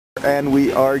and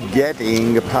we are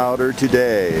getting powder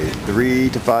today. 3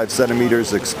 to 5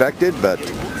 centimeters expected, but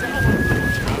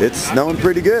it's snowing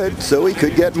pretty good, so we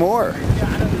could get more.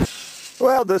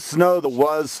 Well, the snow that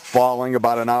was falling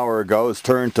about an hour ago has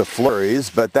turned to flurries,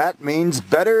 but that means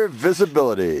better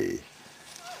visibility.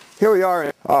 Here we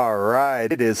are. All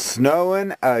right, it is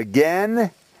snowing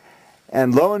again,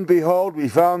 and lo and behold, we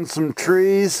found some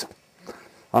trees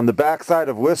on the backside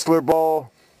of Whistler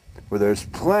Bowl where there's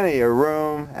plenty of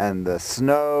room and the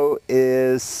snow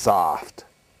is soft.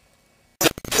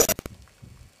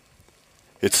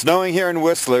 It's snowing here in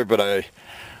Whistler, but I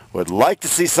would like to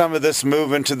see some of this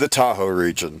move into the Tahoe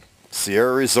region.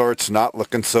 Sierra Resort's not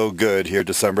looking so good here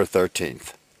December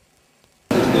 13th.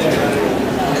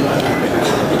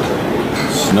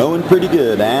 Snowing pretty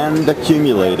good and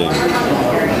accumulating.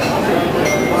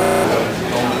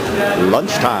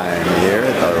 Lunchtime here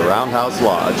at the Roundhouse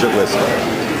Lodge at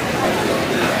Whistler.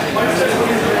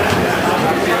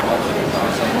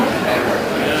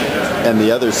 And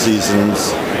the other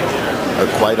seasons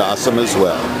are quite awesome as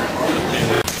well.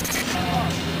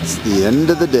 It's the end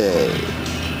of the day.